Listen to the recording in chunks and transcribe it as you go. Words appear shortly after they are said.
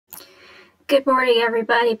Good morning,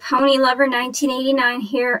 everybody. Ponylover1989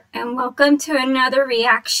 here, and welcome to another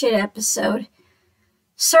reaction episode.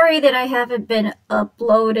 Sorry that I haven't been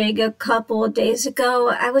uploading a couple of days ago.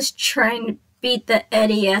 I was trying to beat the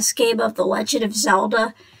NES game of The Legend of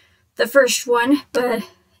Zelda, the first one, but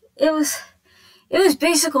it was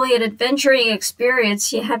basically an adventuring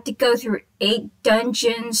experience. You had to go through 8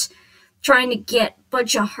 dungeons, trying to get a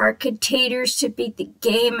bunch of heart containers to beat the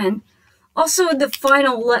game, and also in the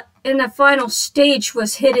final stage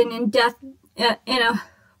was hidden in a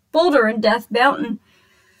boulder in Death Mountain,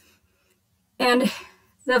 and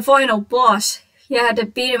the final boss, you had to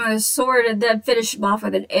beat him with a sword and then finish him off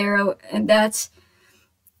with an arrow, and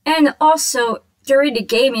also during the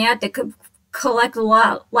game you had to collect a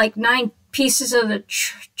lot, like 9 pieces of the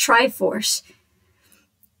Triforce,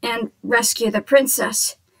 and rescue the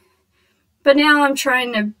princess. But now I'm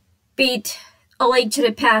trying to beat A Link to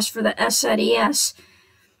the Past for the SNES.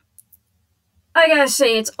 I gotta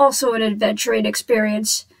say, it's also an adventuring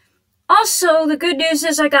experience. Also, the good news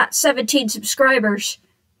is I got 17 subscribers.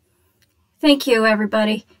 Thank you,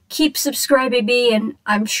 everybody. Keep subscribing me, and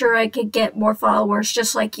I'm sure I could get more followers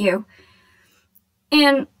just like you.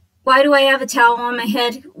 And why do I have a towel on my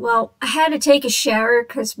head? Well, I had to take a shower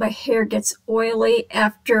because my hair gets oily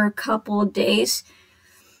after a couple of days.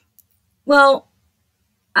 Well,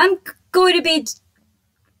 I'm going to be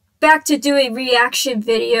back to doing reaction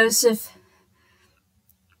videos.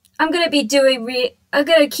 I'm gonna keep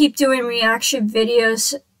doing reaction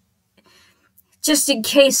videos just in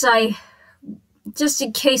case I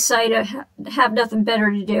have nothing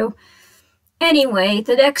better to do. Anyway,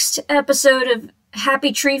 the next episode of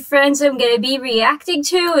Happy Tree Friends I'm gonna be reacting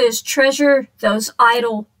to is Treasure Those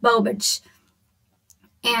Idle Moments.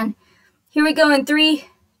 And here we go in 3,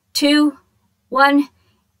 2, 1,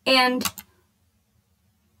 and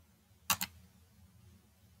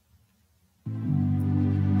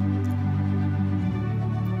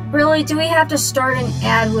really, do we have to start an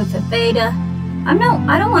ad with a beta? I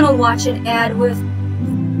don't want to watch an ad with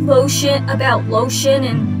lotion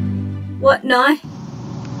and whatnot.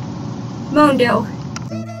 Mondo.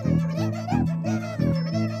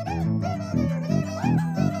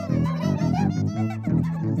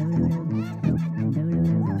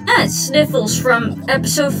 It's Sniffles from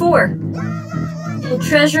episode 4. And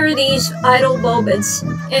Treasure These Idle Moments.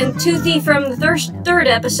 And Toothy from the third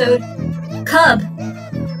episode. Cub.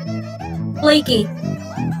 Blakey.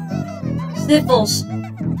 Sniffles.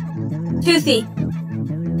 Toothy.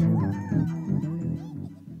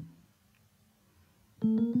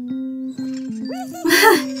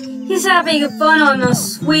 He's having fun on a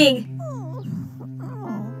swing.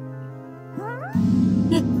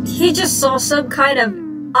 He just saw some kind of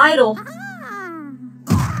idol.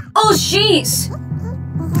 Oh, jeez!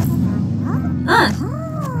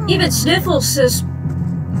 Even Sniffles is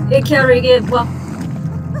encountering it. Well,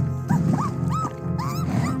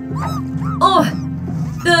 oh,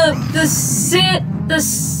 the sand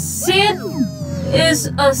is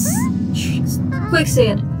a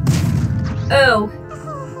quicksand. Oh,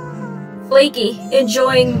 Flaky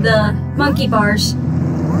enjoying the monkey bars.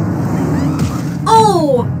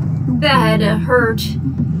 Oh, that had to hurt.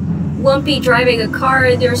 Lumpy driving a car,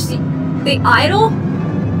 and there's the idol.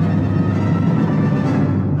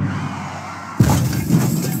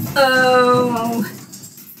 Oh.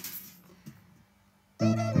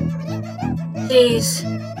 Jeez.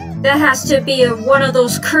 That has to be one of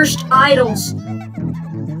those cursed idols.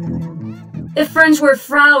 If friends were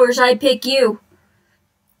flowers, I'd pick you.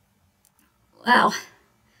 Wow.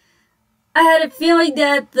 I had a feeling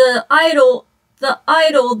that the idol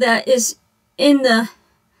that is in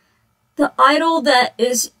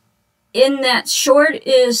that short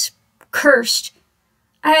is cursed.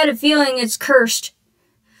 I had a feeling it's cursed,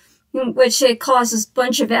 in which it causes a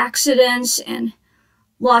bunch of accidents and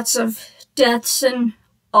lots of deaths and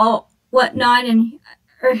all whatnot, and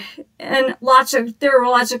there were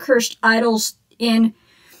lots of cursed idols in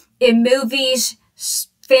movies,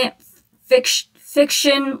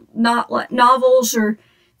 fiction, not novels or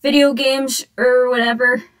video games or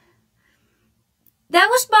whatever. That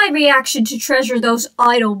was my reaction to Treasure Those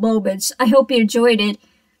Idle Moments. I hope you enjoyed it.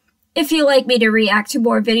 If you'd like me to react to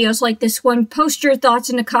more videos like this one, post your thoughts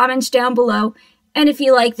in the comments down below. And if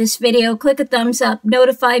you like this video, click a thumbs up,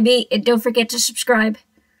 notify me, and don't forget to subscribe.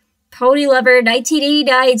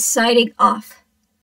 Ponylover1989 signing off.